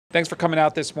Thanks for coming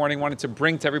out this morning. Wanted to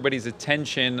bring to everybody's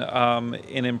attention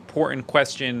an important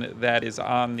question that is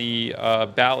on the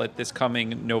ballot this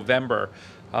coming November.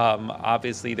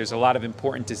 Obviously, there's a lot of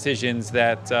important decisions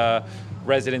that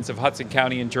residents of Hudson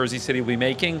County and Jersey City will be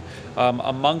making.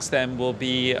 Amongst them will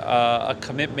be a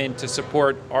commitment to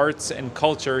support arts and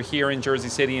culture here in Jersey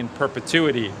City in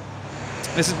perpetuity.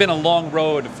 This has been a long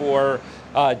road for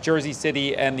Jersey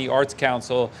City and the Arts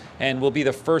Council, and will be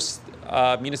the first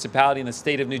municipality in the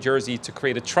state of New Jersey to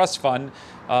create a trust fund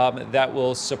that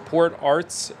will support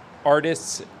artists,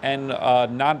 and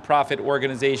nonprofit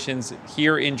organizations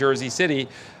here in Jersey City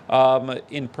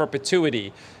in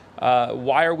perpetuity.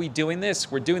 Why are we doing this?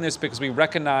 We're doing this because we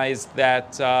recognize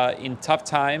that in tough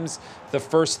times, the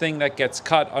first thing that gets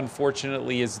cut,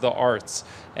 unfortunately, is the arts.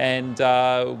 And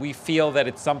we feel that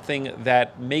it's something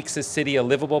that makes a city a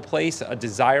livable place, a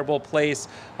desirable place.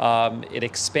 It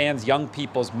expands young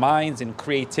people's minds and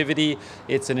creativity.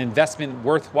 It's an investment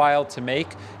worthwhile to make.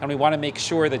 And we want to make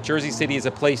sure that Jersey City is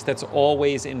a place that's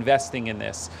always investing in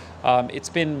this. It's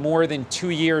been more than 2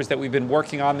 years that we've been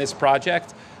working on this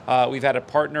project. We've had a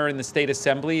partner in the State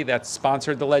Assembly that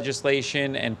sponsored the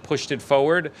legislation and pushed it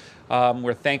forward.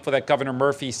 We're thankful that Governor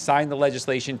Murphy signed the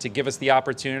legislation to give us the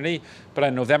opportunity. But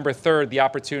on November 3rd, the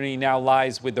opportunity now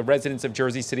lies with the residents of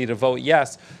Jersey City to vote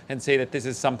yes and say that this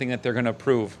is something that they're going to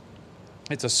approve.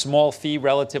 It's a small fee,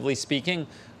 relatively speaking.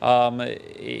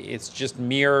 It's just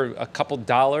mere a couple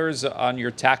dollars on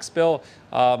your tax bill.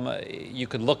 You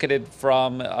could look at it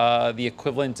from the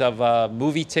equivalent of a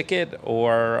movie ticket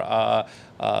or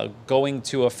going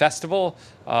to a festival,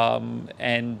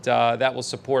 and that will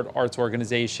support arts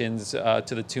organizations to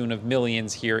the tune of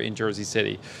millions here in Jersey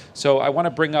City. So I want to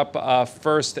bring up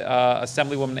first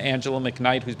Assemblywoman Angela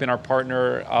McKnight, who's been our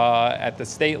partner at the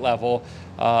state level,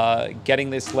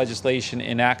 getting this legislation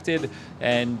enacted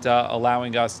and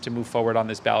allowing us to move forward on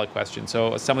this ballot question.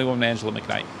 So Assemblywoman Angela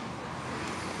McKnight.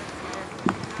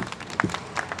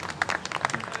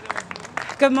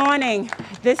 Good morning.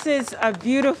 This is a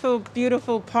beautiful,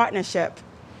 beautiful partnership.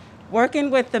 Working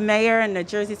with the mayor and the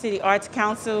Jersey City Arts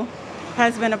Council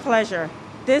has been a pleasure.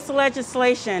 This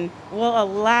legislation will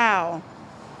allow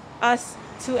us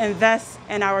to invest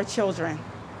in our children.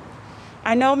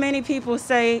 I know many people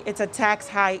say it's a tax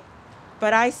hike,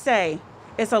 but I say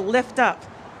it's a lift up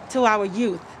to our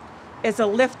youth. It's a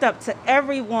lift up to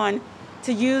everyone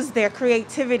to use their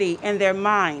creativity and their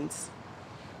minds.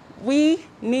 We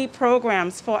need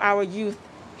programs for our youth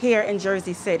here in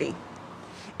Jersey City.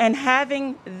 And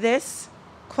having this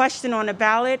question on the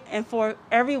ballot and for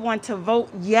everyone to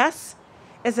vote yes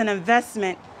is an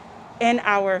investment in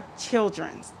our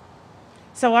children.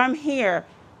 So I'm here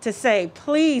to say,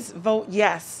 please vote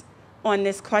yes on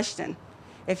this question.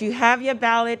 If you have your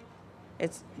ballot,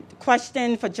 it's a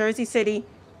question for Jersey City,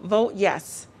 vote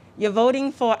yes. You're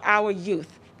voting for our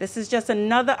youth. This is just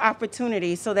another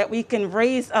opportunity so that we can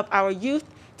raise up our youth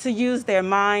to use their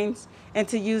minds and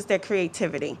to use their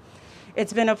creativity.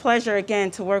 It's been a pleasure,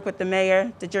 again, to work with the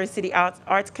mayor, the Jersey City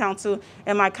Arts Council,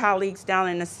 and my colleagues down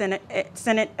in the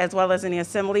Senate as well as in the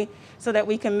Assembly, so that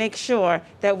we can make sure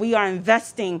that we are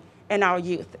investing in our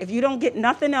youth. If you don't get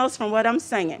nothing else from what I'm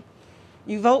saying,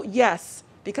 you vote yes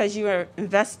because you are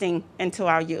investing into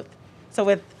our youth. So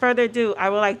with further ado,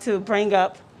 I would like to bring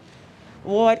up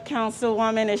Ward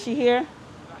Councilwoman. Is she here?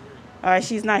 All right,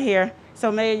 she's not here.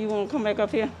 So Mayor, you want to come back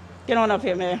up here? Get on up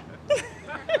here, Mayor.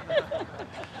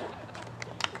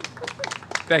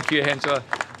 Thank you, Angela.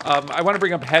 I want to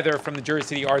bring up Heather from the Jersey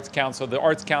City Arts Council. The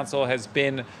Arts Council has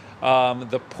been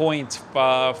the point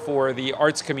for the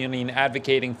arts community in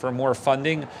advocating for more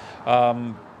funding.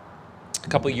 A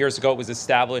couple of years ago, it was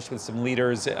established with some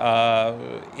leaders in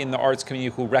the arts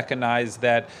community who recognized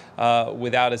that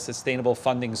without a sustainable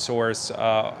funding source,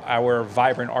 our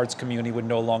vibrant arts community would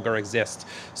no longer exist.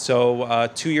 So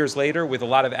 2 years later, with a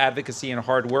lot of advocacy and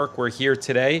hard work, we're here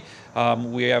today.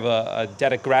 We have a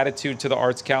debt of gratitude to the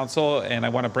Arts Council, and I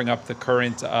want to bring up the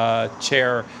current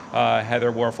chair,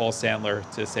 Heather Warfel-Sandler,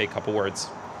 to say a couple words.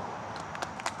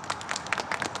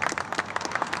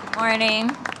 Good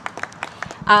morning.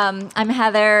 I'm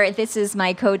Heather. This is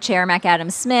my co-chair,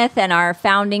 McAdam Smith, and our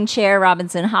founding chair,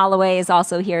 Robinson Holloway, is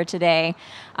also here today.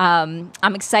 I'm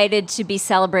excited to be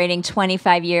celebrating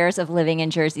 25 years of living in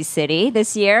Jersey City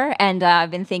this year, and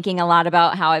I've been thinking a lot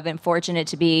about how I've been fortunate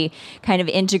to be kind of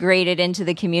integrated into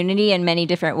the community in many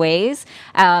different ways.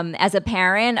 As a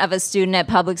parent of a student at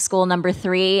public school number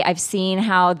 3, I've seen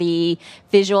how the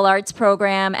visual arts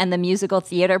program and the musical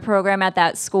theater program at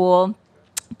that school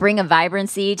bring a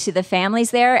vibrancy to the families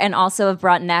there, and also have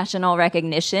brought national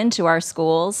recognition to our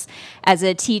schools. As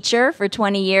a teacher for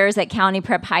 20 years at County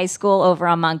Prep High School over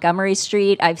on Montgomery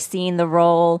Street, I've seen the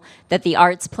role that the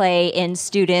arts play in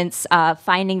students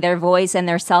finding their voice and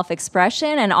their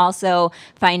self-expression, and also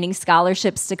finding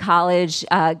scholarships to college,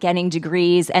 getting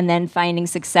degrees, and then finding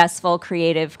successful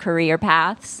creative career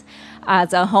paths.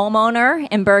 As a homeowner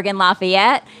in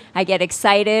Bergen-Lafayette, I get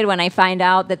excited when I find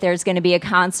out that there's going to be a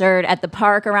concert at the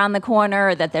park around the corner,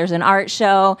 or that there's an art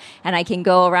show, and I can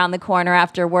go around the corner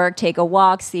after work, take a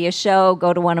walk, see a show,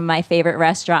 go to one of my favorite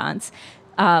restaurants.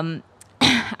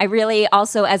 I really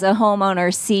also, as a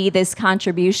homeowner, see this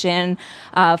contribution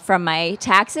from my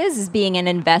taxes as being an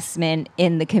investment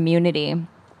in the community.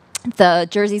 The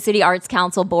Jersey City Arts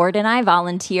Council Board and I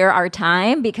volunteer our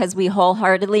time because we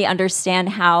wholeheartedly understand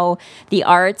how the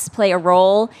arts play a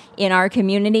role in our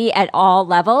community at all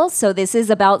levels. So this is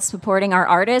about supporting our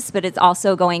artists, but it's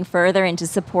also going further into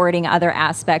supporting other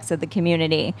aspects of the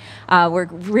community. We're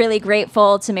really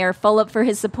grateful to Mayor Fulop for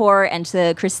his support, and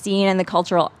to Christine and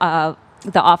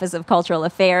the Office of Cultural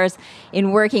Affairs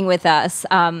in working with us.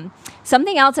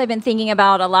 Something else I've been thinking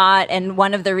about a lot, and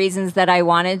one of the reasons that I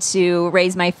wanted to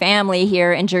raise my family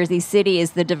here in Jersey City,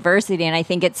 is the diversity. And I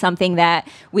think it's something that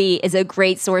is a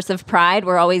great source of pride.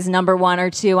 We're always number 1 or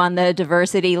 2 on the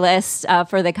diversity list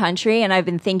for the country. And I've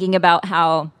been thinking about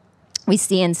how we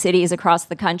see in cities across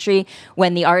the country,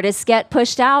 when the artists get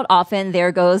pushed out, often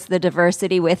there goes the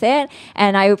diversity with it.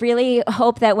 And I really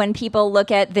hope that when people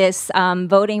look at this,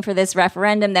 voting for this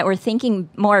referendum, that we're thinking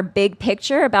more big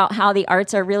picture about how the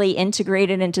arts are really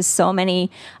integrated into so many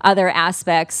other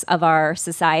aspects of our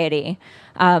society.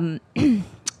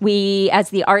 We,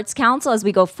 as the Arts Council, as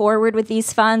we go forward with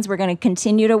these funds, we're going to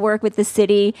continue to work with the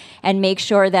city and make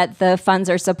sure that the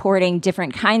funds are supporting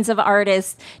different kinds of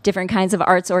artists, different kinds of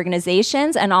arts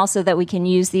organizations, and also that we can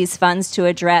use these funds to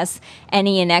address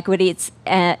any inequities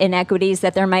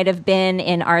that there might have been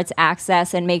in arts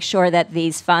access, and make sure that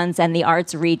these funds and the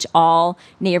arts reach all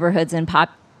neighborhoods and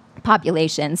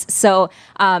populations. So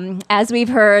as we've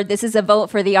heard, this is a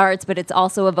vote for the arts, but it's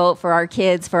also a vote for our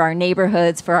kids, for our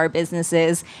neighborhoods, for our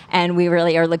businesses, and we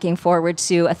really are looking forward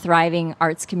to a thriving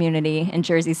arts community in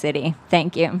Jersey City.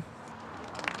 Thank you.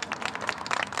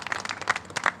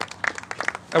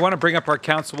 I want to bring up our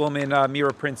Councilwoman,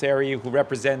 Mira Prince Airy, who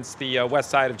represents the west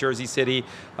side of Jersey City.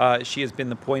 She has been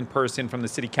the point person from the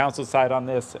City Council side on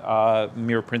this.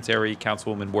 Mira Prince Airy,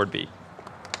 Councilwoman, Ward B.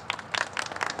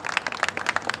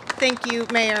 Thank you,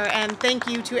 Mayor, and thank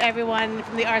you to everyone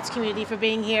from the arts community for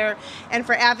being here and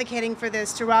for advocating for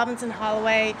this, to Robinson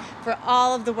Holloway for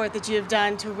all of the work that you have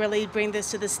done to really bring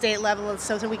this to the state level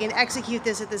so that we can execute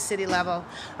this at the city level.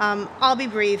 I'll be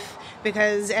brief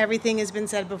because everything has been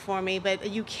said before me, but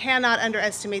you cannot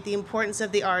underestimate the importance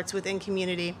of the arts within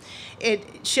community.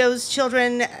 It shows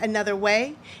children another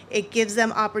way. It gives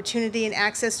them opportunity and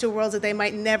access to worlds that they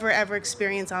might never ever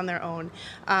experience on their own.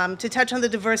 To touch on the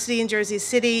diversity in Jersey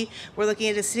City, we're looking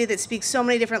at a city that speaks so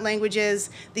many different languages.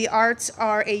 The arts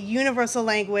are a universal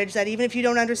language that even if you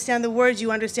don't understand the words, you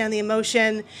understand the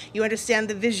emotion, you understand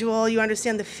the visual, you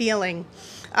understand the feeling.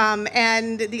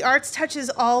 And the arts touches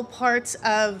all parts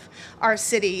of our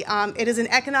city. It is an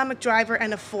economic driver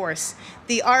and a force.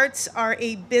 The arts are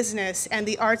a business, and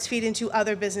the arts feed into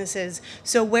other businesses.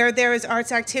 So where there is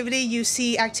arts activity, you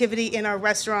see activity in our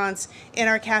restaurants, in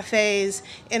our cafes,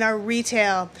 in our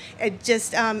retail. It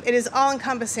is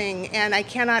all-encompassing, and I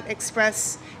cannot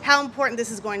express how important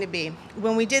this is going to be.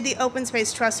 When we did the Open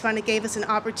Space Trust Fund, it gave us an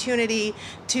opportunity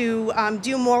to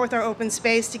do more with our open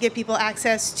space, to give people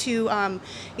access to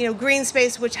green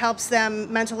space, which helps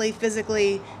them mentally,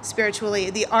 physically,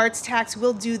 spiritually. The arts tax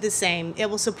will do the same. It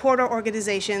will support our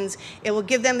organizations. It will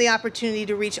give them the opportunity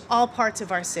to reach all parts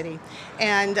of our city.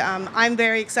 And I'm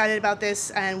very excited about this,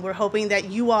 and we're hoping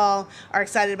that you all are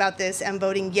excited about this and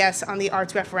voting yes on the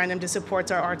arts referendum to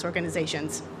support our arts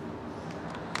organizations.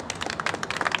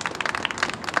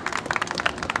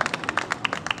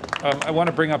 I want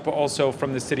to bring up also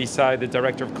from the city side the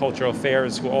Director of Cultural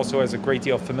Affairs, who also has a great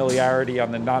deal of familiarity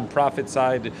on the nonprofit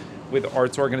side with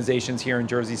arts organizations here in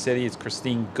Jersey City. It's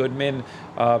Christine Goodman.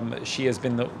 She has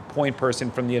been the point person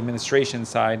from the administration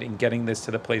side in getting this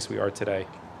to the place we are today.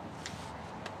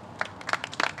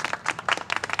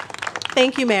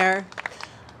 Thank you, Mayor.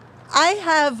 I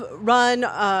have run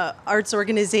arts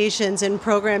organizations and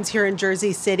programs here in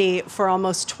Jersey City for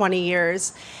almost 20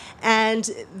 years. And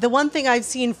the one thing I've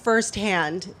seen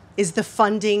firsthand is the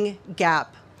funding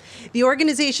gap. The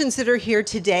organizations that are here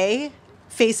today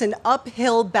face an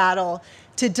uphill battle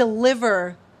to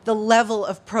deliver the level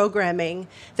of programming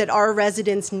that our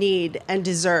residents need and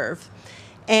deserve.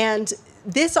 And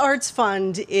this arts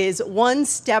fund is one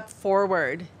step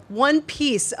forward, one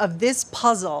piece of this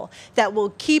puzzle that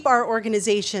will keep our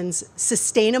organizations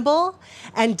sustainable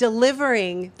and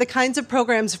delivering the kinds of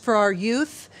programs for our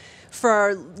youth, for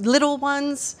our little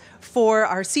ones, for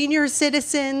our senior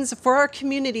citizens, for our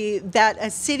community that a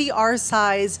city our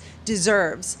size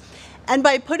deserves. And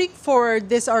by putting forward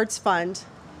this arts fund,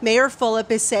 Mayor Fulop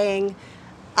is saying,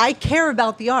 I care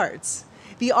about the arts.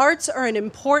 The arts are an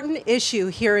important issue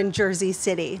here in Jersey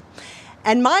City.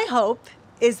 And my hope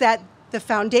is that the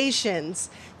foundations,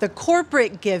 the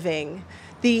corporate giving,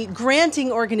 the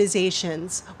granting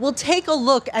organizations will take a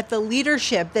look at the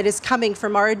leadership that is coming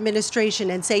from our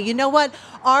administration and say, you know what,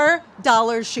 our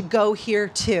dollars should go here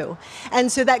too.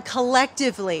 And so that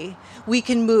collectively we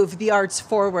can move the arts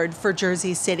forward for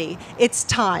Jersey City. It's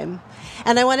time.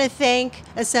 And I want to thank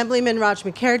Assemblyman Raj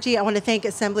Mukherjee. I want to thank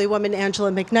Assemblywoman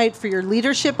Angela McKnight for your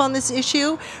leadership on this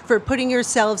issue, for putting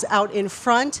yourselves out in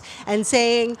front and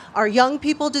saying our young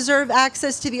people deserve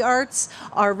access to the arts,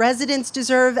 our residents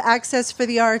deserve access for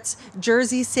the arts.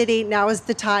 Jersey City, now is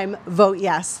the time. Vote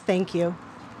yes. Thank you.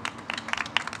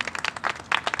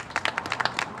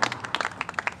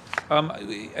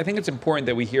 I think it's important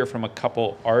that we hear from a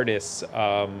couple artists.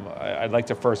 I'd like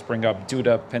to first bring up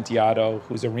Duda Penteado,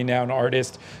 who's a renowned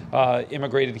artist,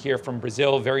 immigrated here from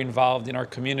Brazil, very involved in our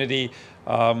community,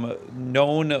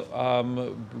 known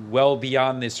well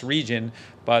beyond this region.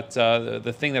 But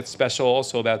the thing that's special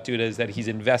also about Duda is that he's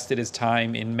invested his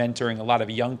time in mentoring a lot of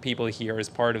young people here as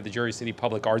part of the Jersey City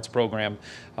Public Arts Program.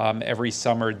 Every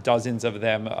summer, dozens of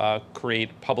them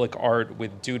create public art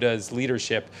with Duda's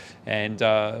leadership. And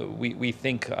we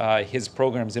think his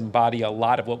programs embody a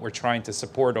lot of what we're trying to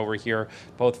support over here,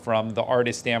 both from the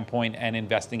artist standpoint and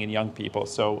investing in young people.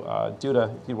 So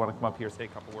Duda, if you want to come up here, say a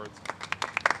couple words.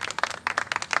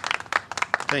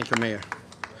 Thank you, Mayor.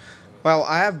 Well,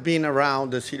 I have been around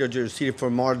the city of Jersey City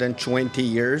for more than 20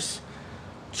 years,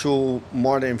 to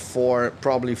more than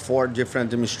probably four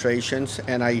different administrations.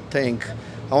 And I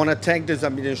want to thank this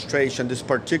administration, this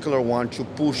particular one, to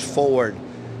push forward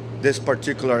this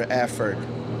particular effort.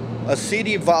 A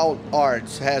city without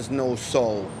arts has no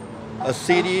soul. A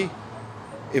city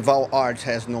without arts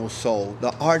has no soul.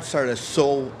 The arts are the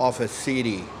soul of a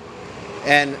city.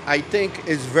 And I think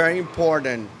it's very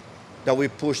important that we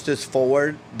push this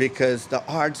forward, because the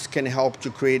arts can help to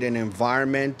create an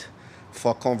environment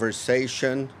for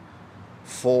conversation,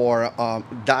 for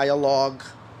dialogue,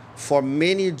 for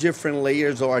many different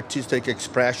layers of artistic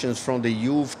expressions, from the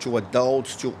youth to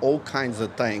adults to all kinds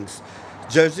of things.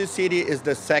 Jersey City is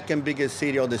the second biggest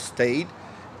city of the state,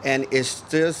 and it's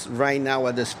just right now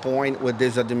at this point with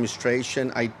this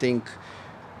administration, I think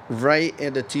right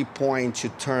at the T-point to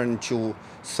turn to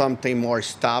something more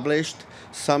established,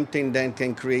 something that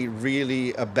can create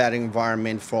really a better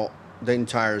environment for the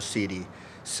entire city.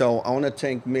 So I want to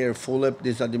thank Mayor Fulop,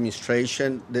 this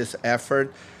administration, this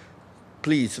effort.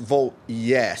 Please vote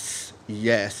yes,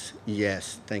 yes,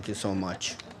 yes. Thank you so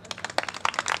much.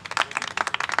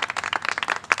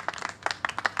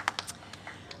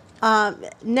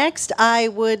 Next, I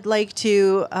would like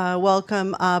to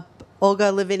welcome up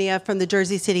Olga Lavinia from the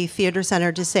Jersey City Theater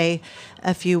Center to say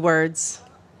a few words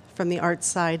from the arts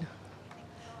side.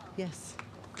 Yes.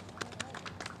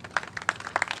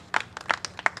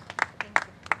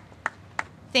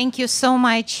 Thank you so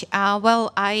much.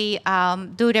 Well, I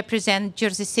do represent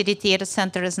Jersey City Theater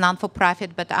Center as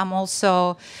non-for-profit, but I'm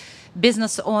also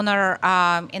business owner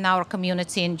in our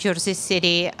community in Jersey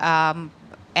City.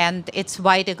 And it's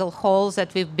White Eagle Halls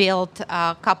that we built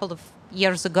a couple of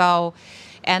years ago.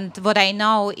 And what I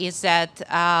know is that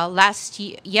last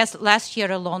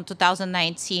year alone,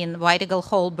 2019, White Eagle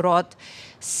Hall brought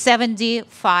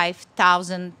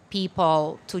 75,000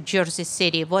 people to Jersey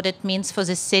City. What it means for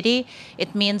the city,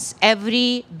 it means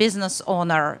every business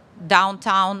owner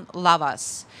downtown love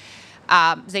us.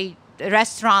 The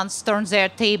restaurants turn their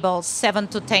tables 7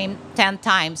 to 10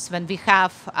 times when we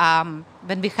have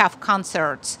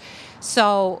concerts.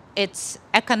 So it's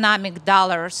economic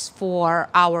dollars for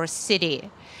our city.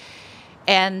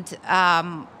 And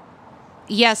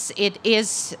yes, it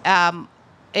is.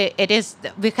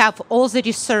 We have all the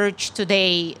research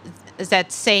today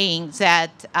that's saying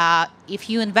that if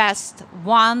you invest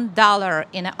 $1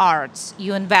 in arts,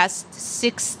 you invest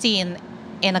 16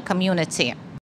 in a community.